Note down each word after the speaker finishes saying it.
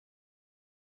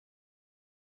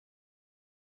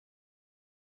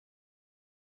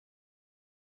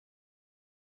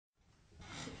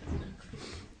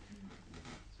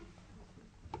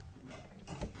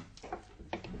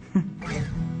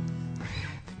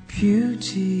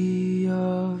beauty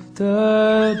of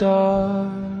the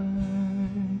dark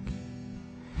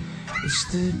is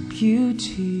the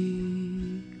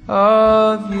beauty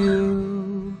of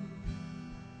you.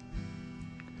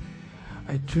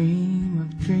 I dream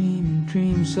of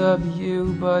dreams of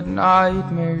you, but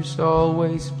nightmares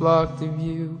always block the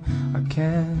view. I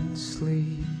can't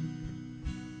sleep,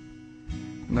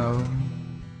 no.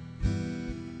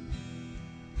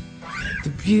 The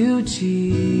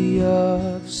beauty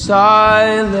of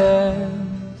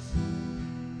silence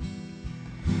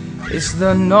is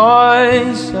the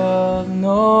noise of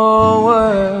no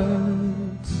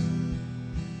words.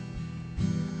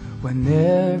 When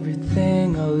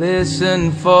everything I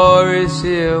listen for is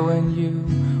here when you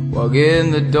walk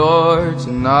in the door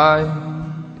tonight.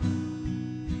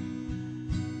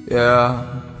 Yeah.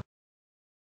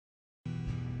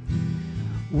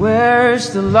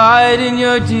 Where's the light in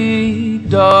your deep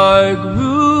dark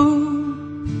room?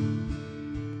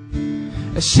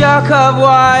 A shock of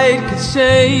white could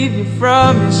save you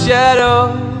from your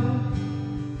shadow.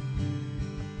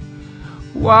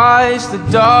 Why is the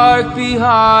dark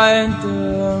behind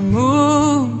the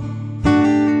moon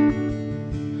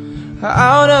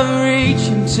out of reach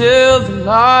until the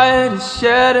light is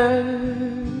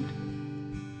shattered?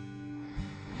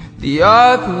 The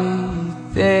ugly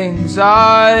things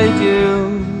I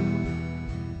do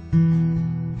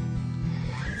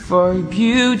for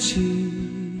beauty.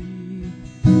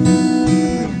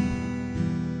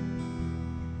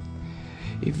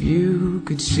 If you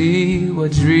could see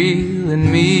what's real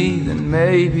in me, then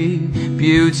maybe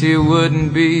beauty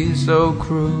wouldn't be so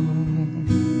cruel.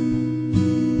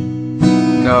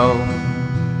 No.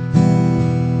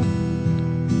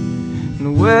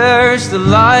 And where's the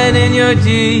light in your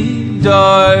deep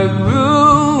dark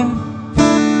room?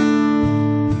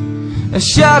 A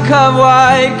shock of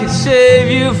white could save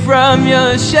you from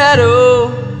your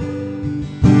shadow.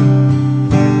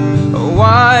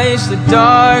 Why is the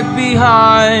dark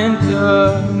behind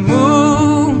the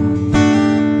moon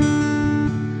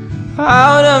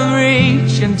out of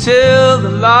reach until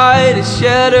the light is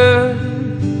shattered?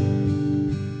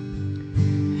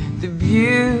 The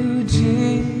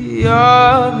beauty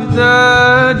of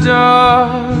the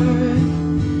dark.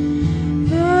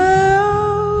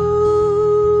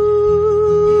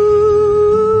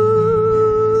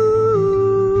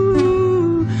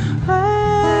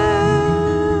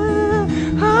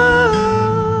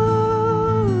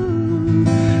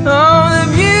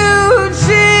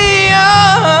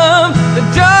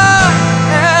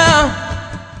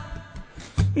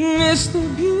 It's the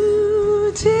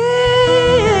beauty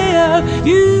of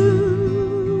you.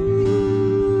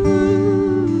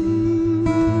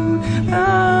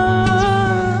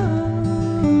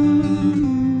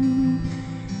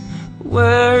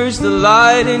 Where's the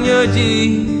light in your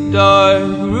deep dark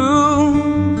room?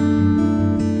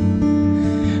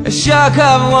 A shock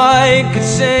of white could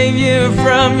save you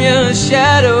from your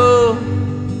shadow.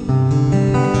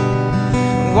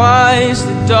 Why is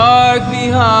the dark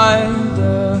behind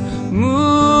the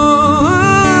moon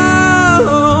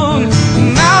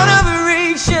out of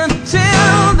reach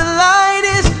until the light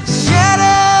is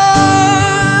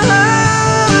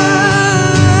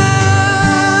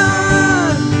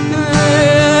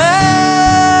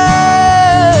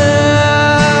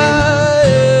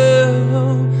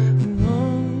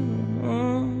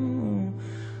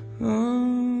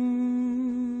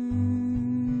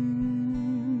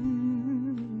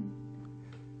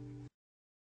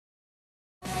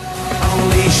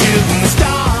Shooting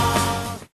stars.